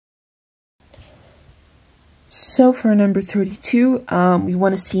So for number 32, we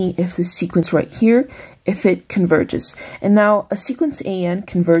want to see if the sequence right here, if it converges. And now a sequence an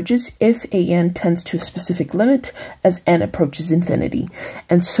converges if an tends to a specific limit as n approaches infinity.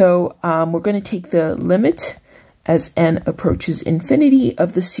 And so we're going to take the limit as n approaches infinity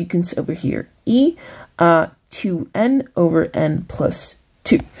of the sequence over here, e to n over n plus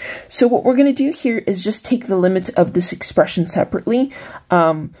 2. So what we're going to do here is just take the limit of this expression separately.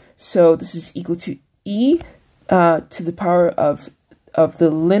 So this is equal to e to the power of the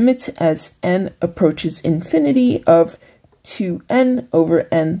limit as n approaches infinity of 2n over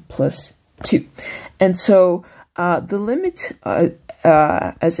n plus 2. And so the limit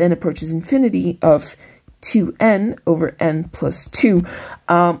as n approaches infinity of 2n over n plus 2,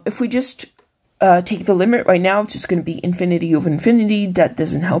 if we just take the limit right now, it's just going to be infinity over infinity. That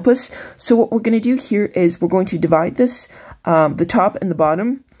doesn't help us. So what we're going to do here is we're going to divide this, the top and the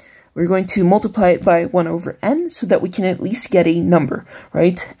bottom. We're going to multiply it by 1 over n so that we can at least get a number,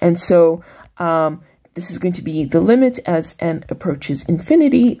 right? And so this is going to be the limit as n approaches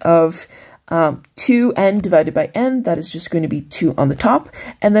infinity of 2n divided by n. That is just going to be 2 on the top.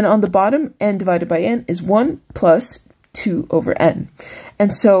 And then on the bottom, n divided by n is 1 plus 2 over n.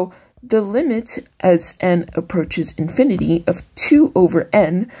 And so the limit as n approaches infinity of 2 over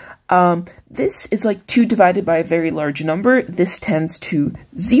n, this is like 2 divided by a very large number. This tends to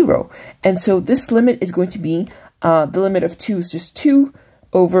 0. And so this limit is going to be, the limit of 2 is just 2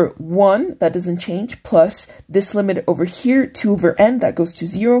 over 1, that doesn't change, plus this limit over here, 2 over n, that goes to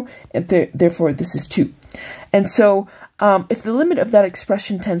 0, and therefore this is 2. And so if the limit of that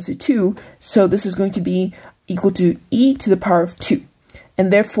expression tends to 2, so this is going to be equal to e to the power of 2.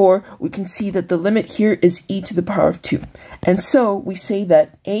 And therefore, we can see that the limit here is e to the power of 2. And so we say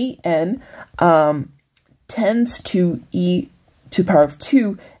that an tends to e to the power of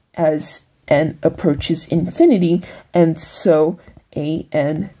 2 as n approaches infinity, and so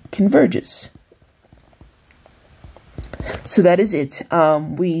an converges. So that is it.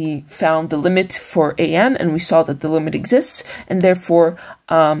 We found the limit for an, and we saw that the limit exists, and therefore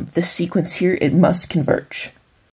the sequence here, it must converge.